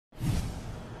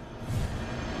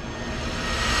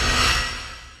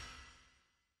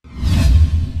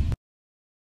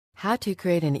How to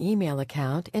create an email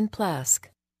account in Plesk.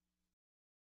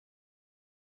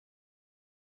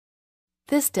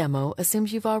 This demo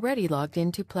assumes you've already logged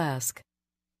into Plesk.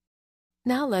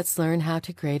 Now let's learn how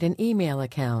to create an email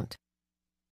account.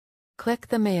 Click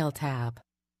the Mail tab.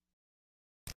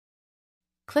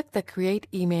 Click the Create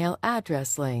Email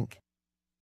Address link.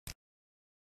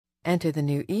 Enter the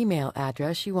new email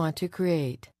address you want to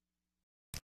create.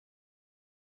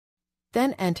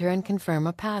 Then enter and confirm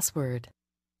a password.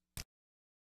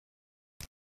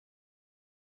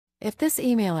 If this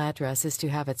email address is to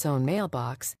have its own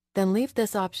mailbox, then leave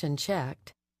this option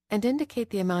checked and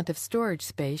indicate the amount of storage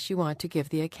space you want to give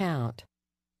the account.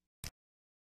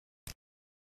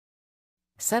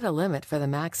 Set a limit for the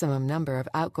maximum number of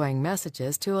outgoing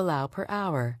messages to allow per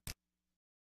hour.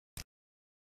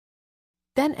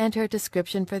 Then enter a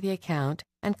description for the account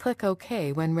and click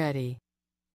OK when ready.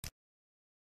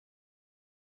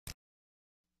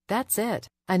 That's it.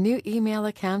 A new email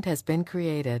account has been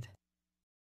created.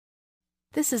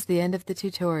 This is the end of the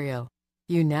tutorial.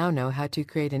 You now know how to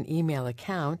create an email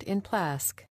account in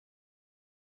Plesk.